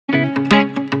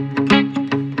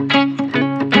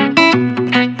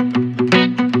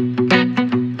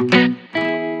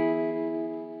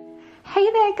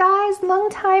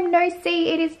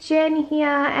everybody, it is Jen here,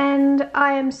 and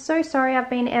I am so sorry I've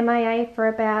been MIA for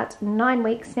about 9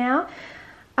 weeks now.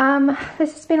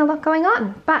 There's just been a lot going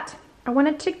on, but I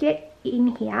wanted to get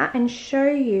in here and show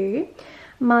you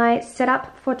my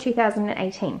setup for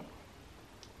 2018.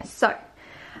 So,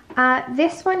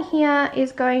 this one here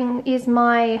is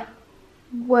my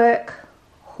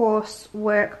workhorse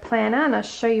work planner, and I'll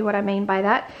show you what I mean by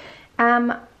that.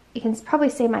 You can probably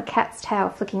see my cat's tail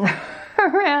flicking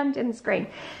around in the screen.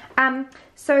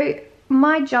 So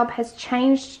my job has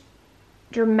changed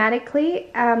dramatically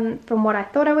from what I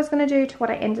thought I was going to do to what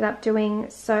I ended up doing.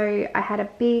 So I had a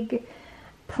big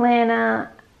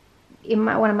planner in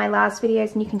one of my last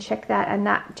videos, and you can check that, and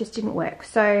that just didn't work.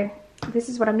 So this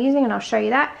is what I'm using, and I'll show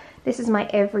you that. This is my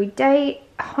everyday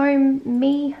home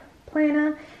me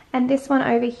planner, and this one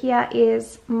over here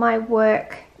is my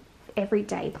work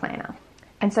everyday planner.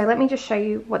 And so let me just show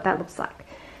you what that looks like.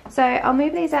 So I'll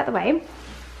move these out the way,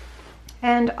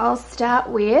 and I'll start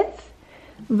with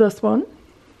this one.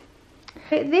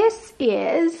 This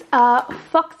is a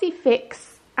Foxy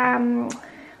Fix.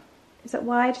 Is it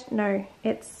wide? No,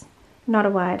 it's not a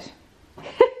wide.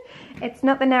 It's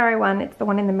not the narrow one, it's the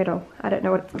one in the middle. I don't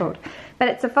know what it's called. But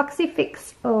it's a Foxy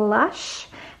Fix Lush,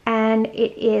 and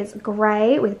it is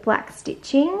grey with black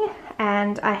stitching.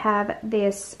 And I have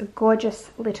this gorgeous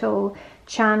little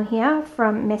charm here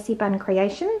from Messy Bun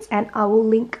Creations, and I will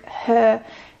link her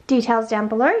details down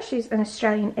below. She's an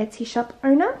Australian Etsy shop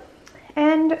owner.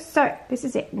 And so this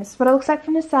is it, and this is what it looks like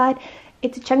from the side.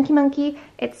 It's a chunky monkey,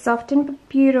 it's soft and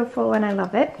beautiful, and I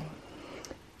love it.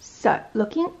 So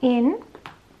looking in,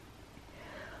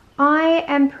 I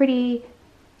am pretty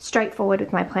straightforward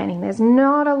with my planning. There's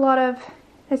not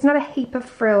a heap of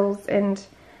frills and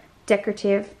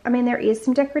decorative. I mean, there is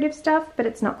some decorative stuff, but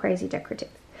it's not crazy decorative.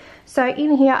 So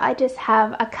in here I just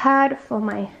have a card for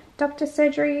my doctor's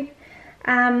surgery.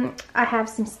 I have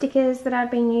some stickers that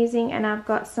I've been using, and I've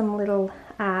got some little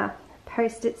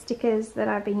post-it stickers that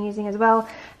I've been using as well.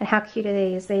 And how cute are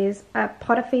these? These are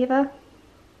Potter Fever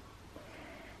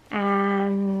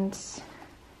and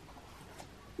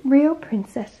Real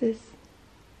Princesses.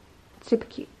 Super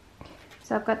cute.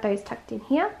 So I've got those tucked in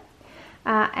here.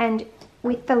 And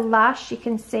with the Lush, you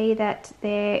can see that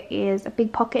there is a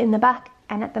big pocket in the back,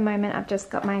 and at the moment I've just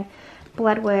got my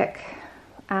blood work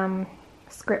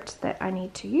script that I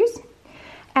need to use.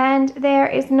 And there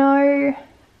is no,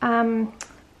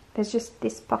 there's just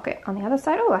this pocket on the other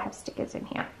side. Oh, I have stickers in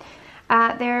here.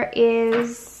 There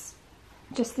is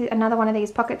just another one of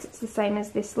these pockets. It's the same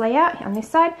as this layout on this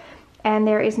side, and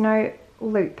there is no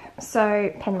loop,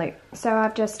 so pen loop. So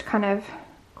I've just kind of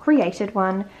created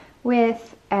one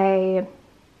with a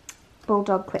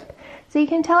bulldog clip. So you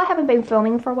can tell I haven't been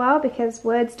filming for a while because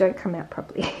words don't come out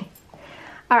properly.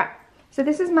 Alright, so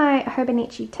this is my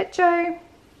hobonichi techo,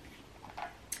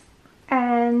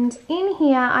 and in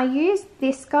here I use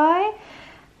this guy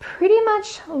pretty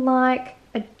much like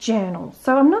a journal.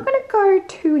 So I'm not going to go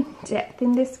too in depth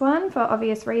in this one for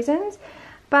obvious reasons,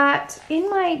 but in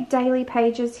my daily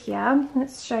pages here,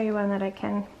 let's show you one that I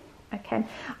can.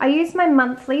 I use my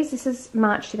monthlies. This is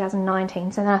March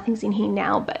 2019, so nothing's in here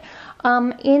now, but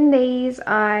in these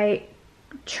I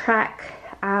track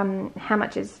how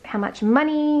much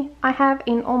money I have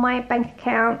in all my bank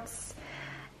accounts,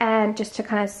 and just to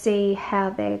kind of see how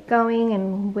they're going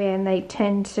and when they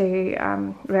tend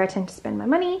to where I tend to spend my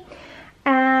money.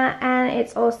 And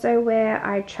it's also where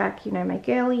I track, you know, my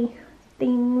girly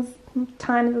things,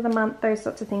 times of the month, those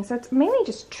sorts of things. So it's mainly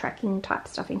just tracking type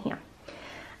stuff in here.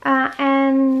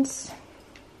 And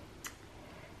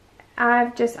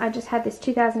I just had this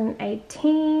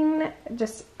 2018,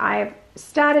 I've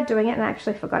started doing it and I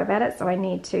actually forgot about it, so I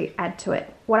need to add to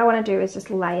it. What I want to do is just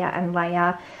layer and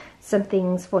layer some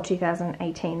things for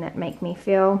 2018 that make me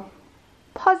feel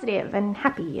positive and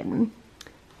happy and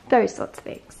those sorts of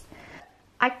things.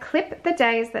 I clip the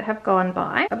days that have gone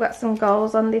by. I've got some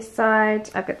goals on this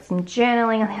side, I've got some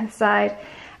journaling on the other side.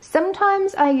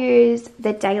 Sometimes I use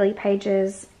the daily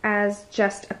pages as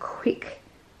just a quick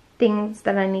things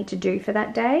that I need to do for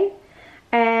that day.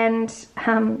 And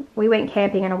we went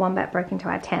camping and a wombat broke into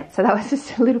our tent, so that was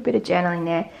just a little bit of journaling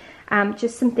there.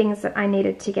 Just some things that I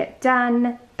needed to get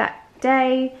done that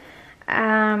day,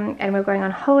 and we're going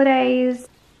on holidays.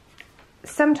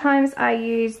 Sometimes I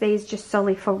use these just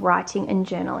solely for writing and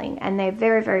journaling, and they're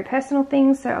very, very personal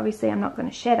things, so obviously I'm not going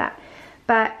to share that.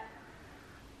 But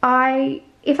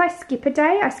if I skip a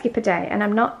day, I skip a day, and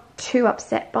I'm not too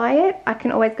upset by it. I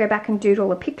can always go back and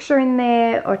doodle a picture in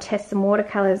there, or test some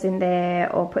watercolors in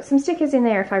there, or put some stickers in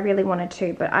there if I really wanted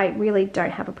to, but I really don't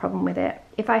have a problem with it.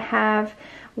 If I have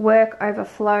work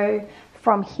overflow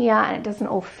from here and it doesn't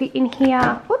all fit in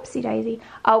here, whoopsie daisy,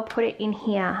 I'll put it in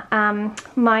here.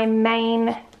 My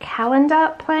main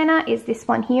calendar planner is this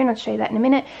one here, and I'll show you that in a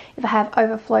minute. If I have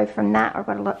overflow from that, or I've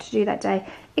got a lot to do that day,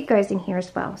 it goes in here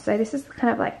as well. So this is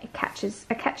kind of like a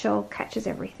catch-all, catches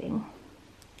everything.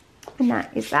 And that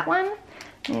is that one.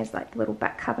 And there's like the little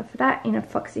back cover for that in a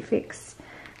Foxy Fix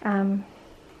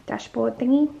dashboard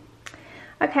thingy.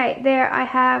 Okay, there I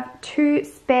have 2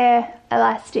 spare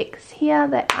elastics here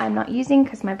that I'm not using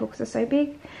because my books are so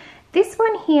big. This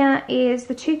one here is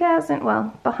the 2000,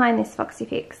 well, behind this Foxy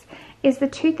Fix, is the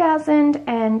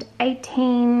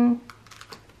 2018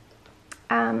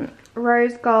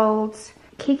 Rose Gold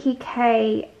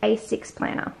kikki.k A6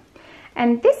 planner.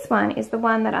 And this one is the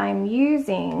one that I'm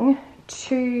using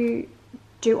to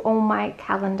do all my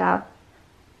calendar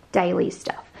daily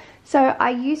stuff. So I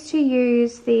used to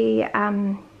use the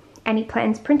Annie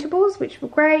Plans printables, which were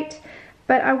great,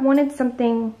 but I wanted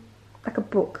something like a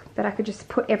book that I could just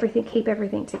put everything, keep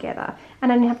everything together,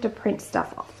 and I didn't have to print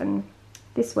stuff off, and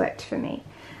this worked for me.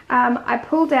 I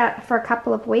pulled out for a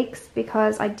couple of weeks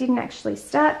because I didn't actually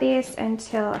start this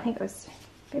until I think it was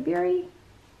February,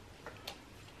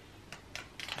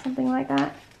 something like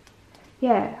that.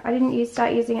 Yeah, I didn't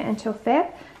start using it until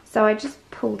Feb, so I just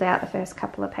pulled out the first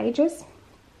couple of pages.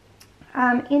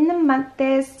 In the month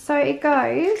so it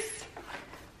goes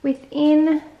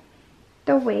within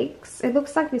the weeks. It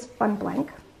looks like this one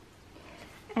blank,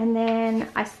 and then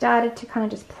I started to kind of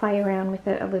just play around with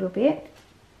it a little bit,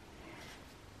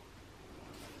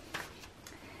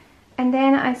 and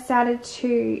then I started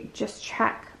to just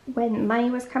track when money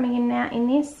was coming in and out in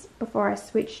this before I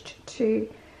switched to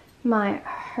my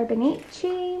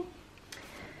hobonichi.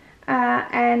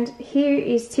 And here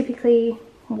is typically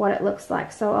what it looks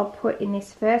like. So I'll put in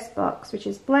this first box, which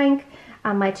is blank,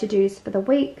 my to-dos for the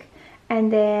week, and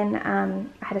then I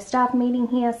had a staff meeting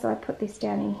here, so I put this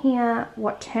down in here,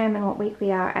 what term and what week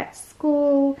we are at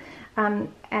school,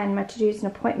 and my to-dos and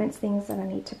appointments, things that I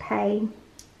need to pay,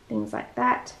 things like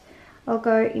that. I'll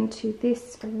go into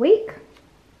this week,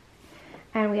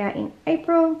 and we are in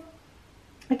April.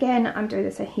 Again, I'm doing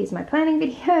this, so here's my planning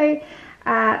video.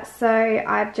 So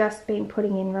I've just been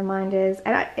putting in reminders,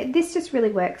 and this just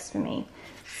really works for me.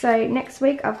 So next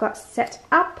week I've got set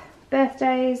up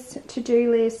birthdays,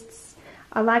 to-do lists.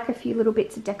 I like a few little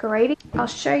bits of decorating. I'll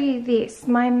show you this.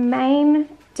 My main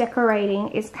decorating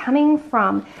is coming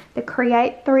from the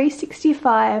Create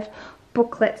 365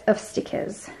 booklet of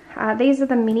stickers. These are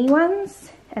the mini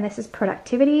ones, and this is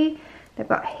productivity. They've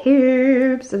got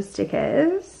heaps of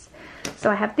stickers.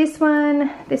 So I have this one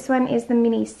is the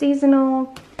mini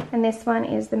seasonal, and this one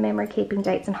is the memory keeping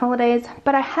dates and holidays,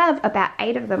 but I have about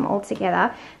 8 of them all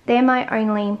together. They're my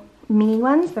only mini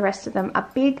ones, the rest of them are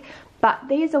big, but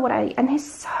these are what and they're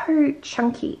so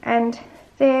chunky, and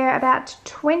they're about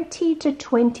 $20 to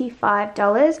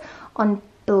 $25 on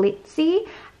Blitsy,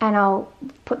 and I'll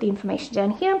put the information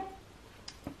down here.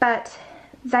 But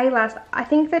they last, I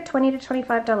think that $20 to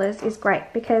 $25 is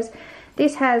great because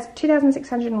this has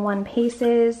 2,601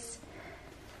 pieces.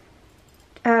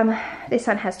 This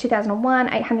one has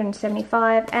 2001,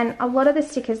 875, and a lot of the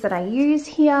stickers that I use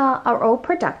here are all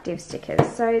productive stickers.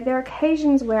 So there are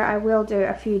occasions where I will do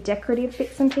a few decorative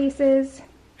bits and pieces,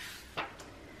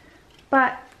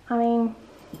 but I mean,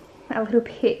 a little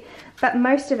bit, but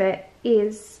most of it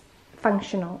is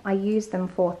functional. I use them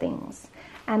for things,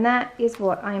 and that is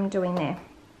what I'm doing there.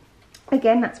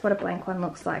 Again, that's what a blank one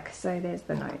looks like. So there's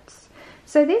the notes.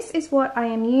 So this is what I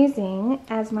am using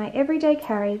as my everyday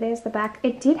carry. There's the back.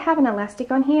 It did have an elastic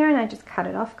on here, and I just cut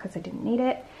it off because I didn't need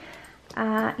it.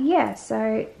 Yeah,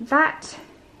 so that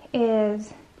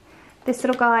is this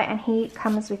little guy, and he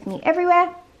comes with me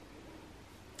everywhere.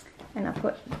 And I'll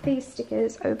put these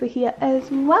stickers over here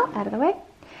as well, out of the way.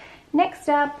 Next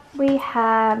up, we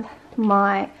have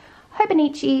my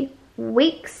hobonichi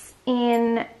weeks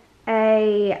in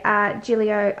a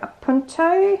gillio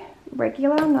appunto,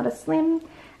 regular, not a slim,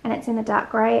 and it's in a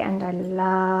dark grey, and I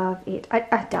love it.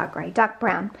 Dark grey, dark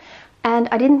brown, and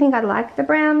I didn't think I'd like the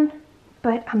brown,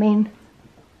 but I mean,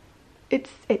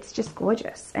 it's just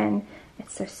gorgeous, and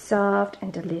it's so soft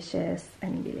and delicious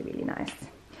and really, really nice.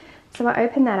 So I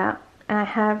open that up, and I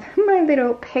have my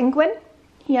little penguin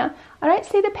here. I don't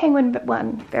see the penguin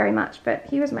one very much, but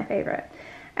he was my favourite.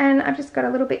 And I've just got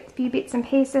a few bits and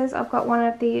pieces. I've got one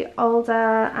of the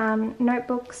older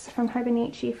notebooks from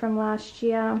Hobonichi from last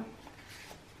year.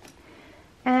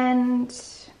 And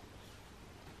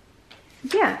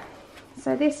yeah,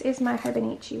 so this is my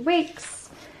Hobonichi weeks.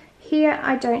 Here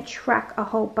I don't track a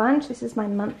whole bunch. This is my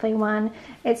monthly one.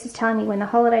 It's just telling me when the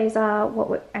holidays are,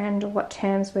 what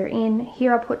terms we're in.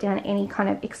 Here I'll put down any kind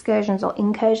of excursions or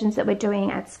incursions that we're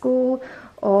doing at school,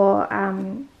 or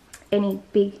any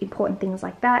big important things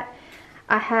like that.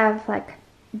 I have like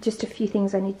just a few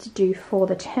things I need to do for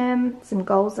the term, some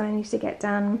goals that I need to get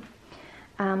done.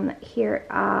 Here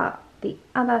are the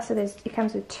other, so it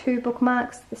comes with 2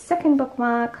 bookmarks. The second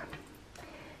bookmark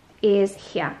is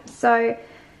here. So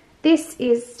this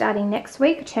is starting next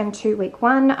week, term 2, week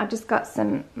 1. I've just got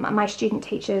some my student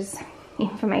teacher's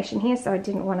information here, so I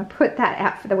didn't want to put that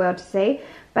out for the world to see,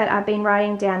 but I've been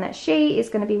writing down that she is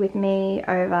going to be with me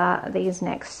over these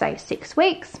next, say, 6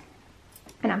 weeks,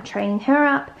 and I'm training her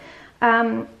up.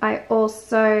 I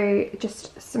also,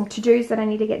 just some to-dos that I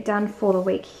need to get done for the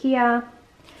week here.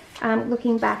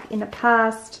 Looking back in the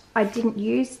past, I didn't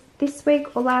use this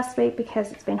week or last week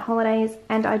because it's been holidays,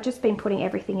 and I've just been putting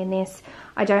everything in this.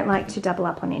 I don't like to double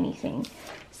up on anything.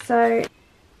 So,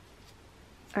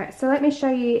 alright, so let me show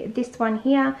you this one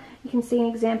here. You can see an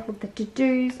example of the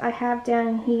to-dos I have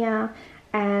down here,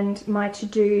 and my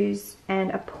to-dos and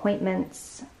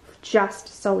appointments just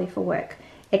solely for work,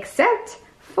 except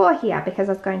for here because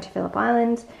I was going to Phillip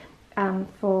Island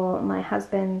for my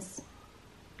husband's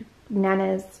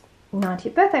Nana's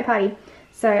 90th birthday party.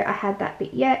 So I had that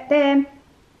bit there.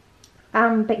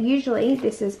 But usually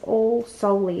this is all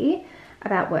solely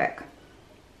about work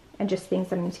and just things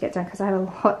that I need to get done because I have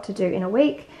a lot to do in a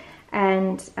week.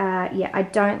 And yeah, I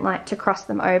don't like to cross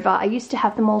them over. I used to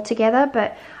have them all together,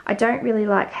 but I don't really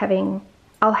like having,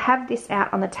 I'll have this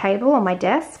out on the table on my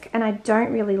desk, and I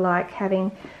don't really like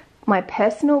having my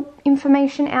personal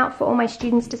information out for all my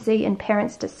students to see and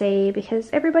parents to see,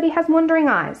 because everybody has wandering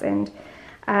eyes, and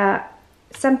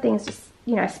some things just,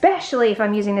 you know, especially if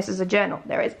I'm using this as a journal,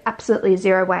 there is absolutely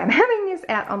zero way I'm having this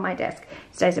out on my desk.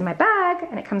 It stays in my bag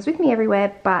and it comes with me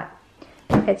everywhere, but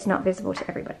it's not visible to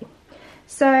everybody.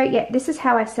 So yeah, this is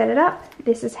how I set it up.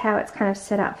 This is how it's kind of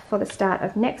set up for the start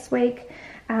of next week.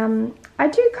 I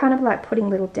do kind of like putting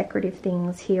little decorative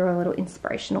things here, or little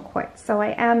inspirational quotes, so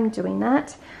I am doing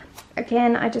that.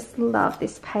 Again, I just love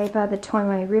this paper, the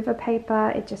Tomoe River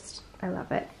paper. I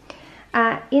love it.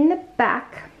 In the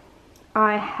back,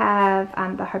 I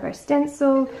have the hobo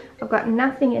stencil. I've got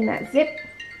nothing in that zip.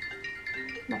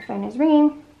 My phone is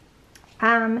ringing.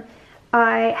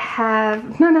 I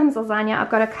have my mum's lasagna. I've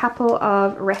got a couple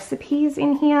of recipes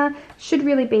in here. Should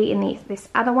really be in this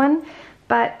other one,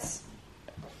 but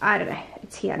I don't know,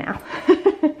 it's here now.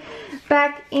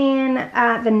 Back in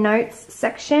the notes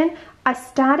section, I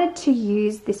started to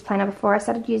use this planner before I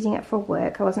started using it for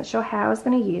work. I wasn't sure how I was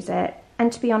going to use it.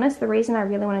 And to be honest, the reason I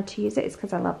really wanted to use it is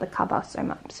because I love the cover so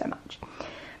much.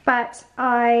 But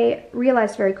I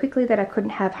realized very quickly that I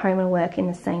couldn't have home and work in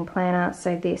the same planner,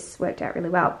 so this worked out really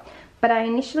well. But I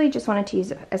initially just wanted to use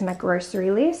it as my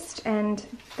grocery list, and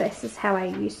this is how I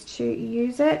used to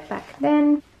use it back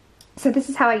then. So this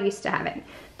is how I used to have it.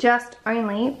 Just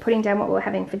only putting down what we were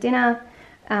having for dinner,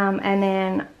 and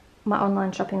then my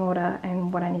online shopping order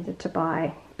and what I needed to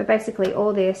buy. But basically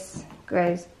all this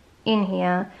goes in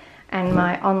here, and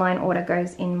my online order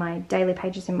goes in my daily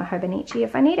pages in my hobonichi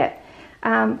if I need it.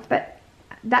 But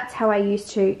that's how I used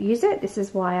to use it. This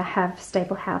is why I have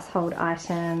staple household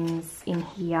items in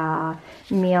here,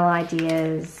 meal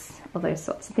ideas, all those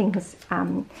sorts of things.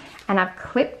 And I've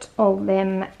clipped all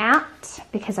them out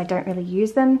because I don't really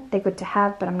use them. They're good to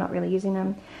have, but I'm not really using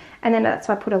them. And then that's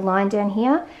why I put a line down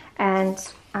here. And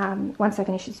once I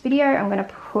finish this video, I'm going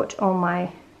to put all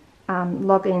my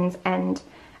logins, and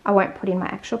I won't put in my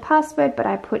actual password, but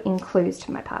I put in clues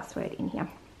to my password in here.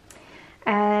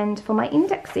 And for my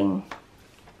indexing.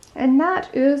 And that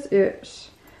is it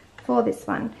for this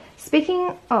one.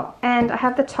 And I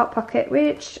have the top pocket,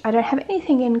 which I don't have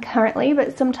anything in currently,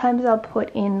 but sometimes I'll put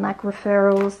in like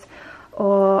referrals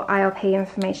or ILP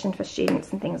information for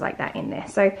students and things like that in there.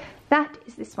 So that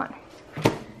is this one.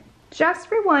 Just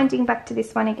rewinding back to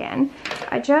this one again,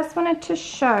 I just wanted to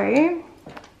show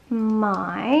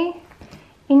my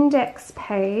index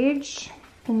page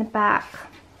in the back.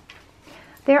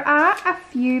 There are a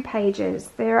few pages.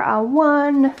 There are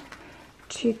 1,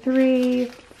 2, 3,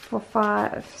 4,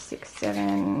 5, 6,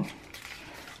 7,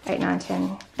 8, 9,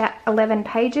 10, about 11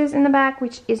 pages in the back,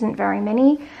 which isn't very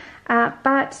many,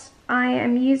 but I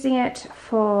am using it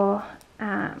for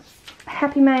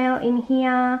Happy Mail in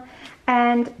here,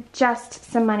 and just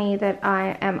some money that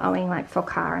I am owing, like for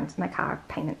my car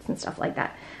payments and stuff like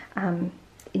that,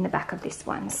 in the back of this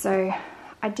one. So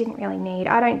I didn't really need,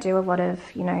 I don't do a lot of,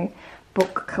 you know,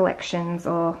 book collections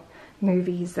or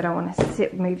movies that I want to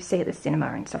see at the cinema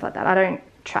and stuff like that. I don't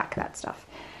track that stuff.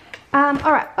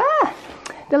 Alright,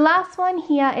 The last one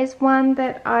here is one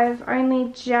that I've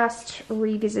only just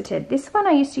revisited. This one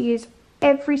I used to use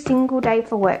every single day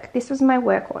for work. This was my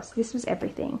workhorse. This was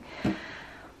everything.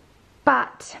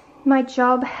 But my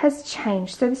job has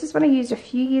changed. So this is what I used a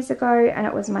few years ago, and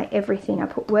it was my everything. I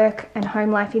put work and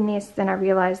home life in this. Then I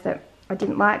realized that I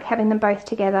didn't like having them both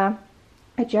together.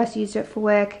 I just used it for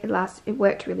work. It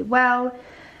worked really well.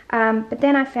 But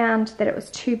then I found that it was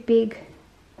too big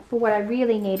for what I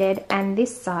really needed, and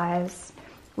this size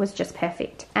was just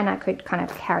perfect, and I could kind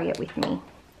of carry it with me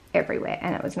everywhere,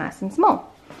 and it was nice and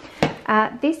small.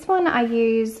 This one I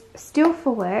use still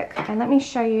for work, and let me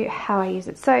show you how I use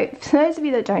it. So for those of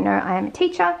you that don't know, I am a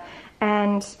teacher,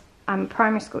 and I'm a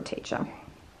primary school teacher.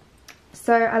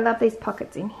 So I love these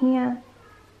pockets in here.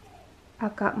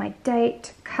 I've got my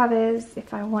date covers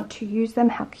if I want to use them.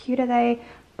 How cute are they?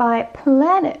 By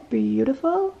Planet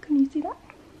Beautiful. Can you see that?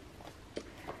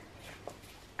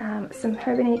 Some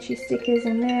hobonichi stickers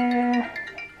in there.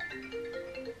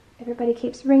 Everybody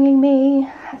keeps ringing me,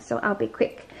 so I'll be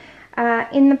quick.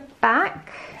 In the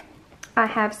back, I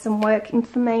have some work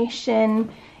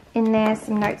information in there,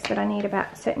 some notes that I need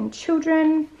about certain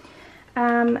children.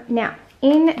 Now,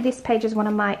 in this page is one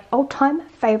of my all-time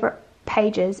favorite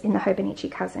pages in the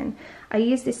Hobonichi Cousin. I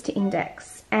use this to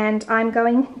index, and I'm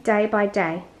going day by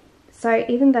day. So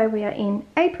even though we are in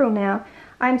April now,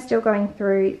 I'm still going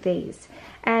through these.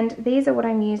 And these are what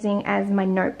I'm using as my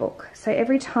notebook. So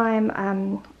every time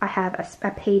I have a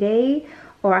PD,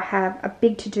 or I have a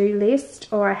big to-do list,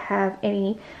 or I have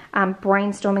any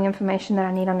brainstorming information that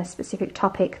I need on a specific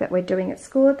topic that we're doing at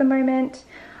school at the moment,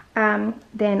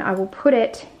 then I will put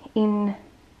it in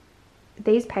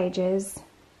these pages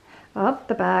up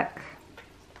the back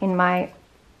in my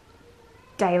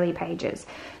daily pages.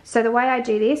 So the way I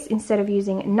do this, instead of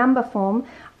using number form,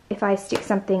 if I stick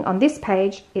something on this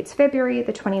page, it's February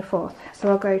the 24th. So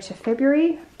I'll go to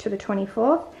February to the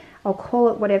 24th. I'll call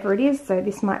it whatever it is. So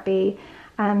this might be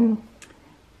PD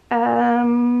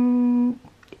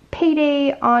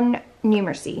on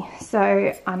numeracy.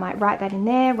 So I might write that in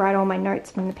there, write all my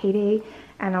notes from the PD,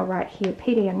 and I'll write here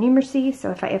PD on numeracy.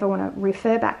 So if I ever want to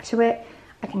refer back to it,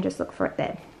 I can just look for it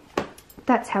there.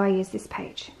 That's how I use this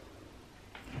page.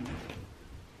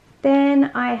 Then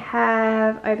I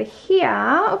have over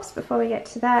here, oops, before we get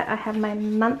to that, I have my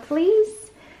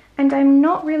monthlies, and I'm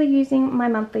not really using my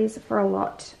monthlies for a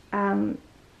lot,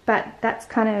 but that's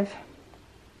kind of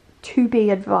to be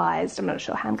advised. I'm not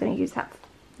sure how I'm going to use that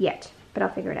yet, but I'll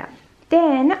figure it out.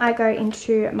 Then I go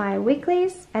into my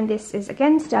weeklies, and this is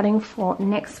again starting for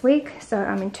next week. So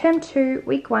I'm in term 2,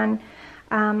 week 1.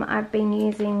 I've been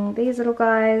using these little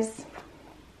guys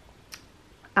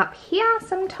up here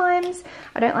sometimes.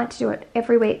 I don't like to do it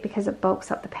every week because it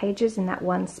bulks up the pages in that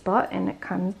one spot and it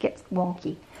kind of gets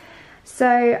wonky.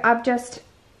 So I've just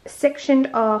sectioned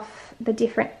off the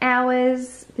different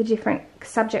hours, the different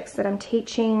subjects that I'm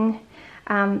teaching,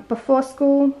 before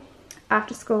school,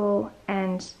 after school,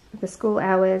 and the school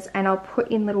hours, and I'll put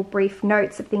in little brief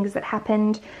notes of things that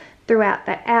happened throughout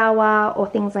that hour or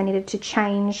things I needed to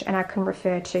change, and I can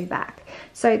refer to back.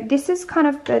 So this is kind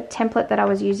of the template that I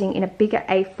was using in a bigger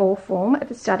A4 form at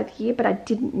the start of the year, but I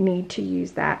didn't need to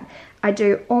use that. I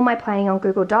do all my planning on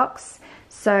Google Docs,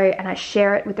 and I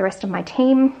share it with the rest of my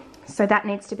team, so that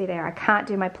needs to be there. I can't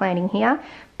do my planning here,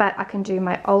 but I can do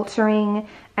my altering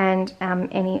and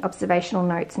any observational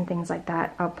notes and things like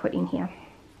that I'll put in here.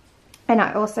 And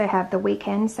I also have the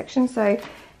weekend section, so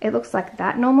it looks like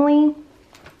that normally.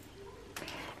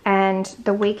 And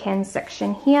the weekend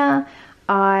section here,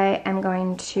 I am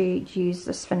going to use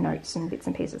this for notes and bits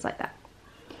and pieces like that.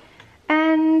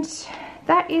 And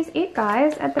that is it,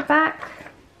 guys. At the back,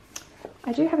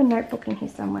 I do have a notebook in here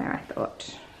somewhere, I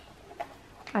thought.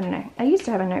 I don't know. I used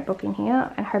to have a notebook in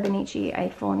here, a Hobonichi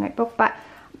A4 notebook, but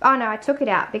oh no, I took it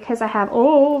out because I have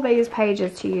all these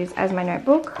pages to use as my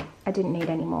notebook. I didn't need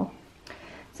any more.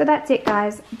 So that's it,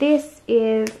 guys. This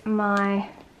is my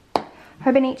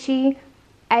Hobonichi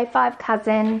A5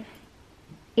 Cousin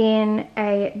in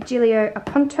a Gillio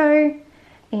Appunto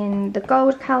in the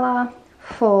gold color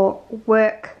for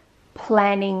work,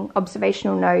 planning,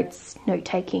 observational notes, note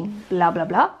taking, blah blah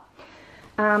blah.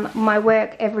 My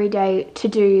work everyday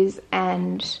to-dos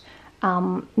and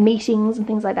meetings and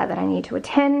things like that that I need to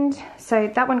attend. So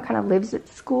that one kind of lives at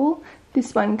school.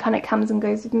 This one kind of comes and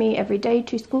goes with me every day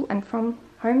to school and from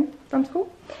home from school.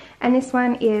 And this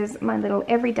one is my little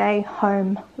everyday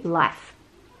home life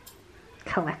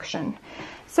collection.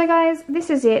 So guys,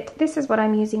 this is it. This is what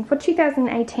I'm using for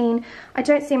 2018. I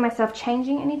don't see myself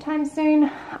changing anytime soon.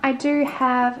 I do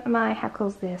have my, how cool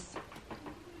is this?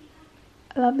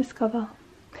 I love this cover.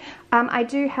 I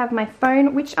do have my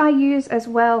phone, which I use as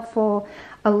well for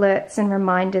alerts and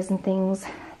reminders and things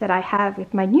that I have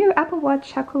with my new Apple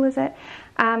Watch. How cool is it?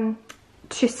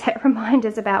 To set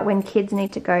reminders about when kids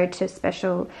need to go to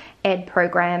special ed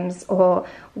programs, or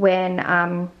when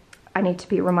I need to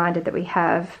be reminded that we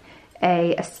have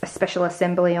a special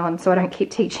assembly on, so I don't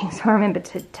keep teaching, so I remember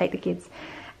to take the kids.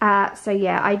 So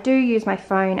yeah, I do use my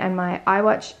phone and my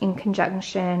iWatch in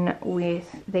conjunction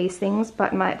with these things,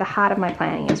 but the heart of my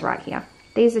planning is right here.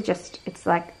 These are just, it's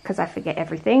like, because I forget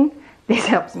everything, this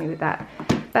helps me with that.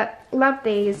 But love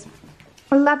these.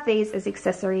 I love these as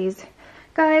accessories.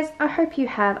 Guys, I hope you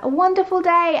have a wonderful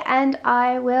day, and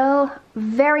I will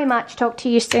very much talk to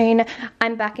you soon.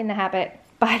 I'm back in the habit.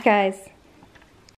 Bye, guys.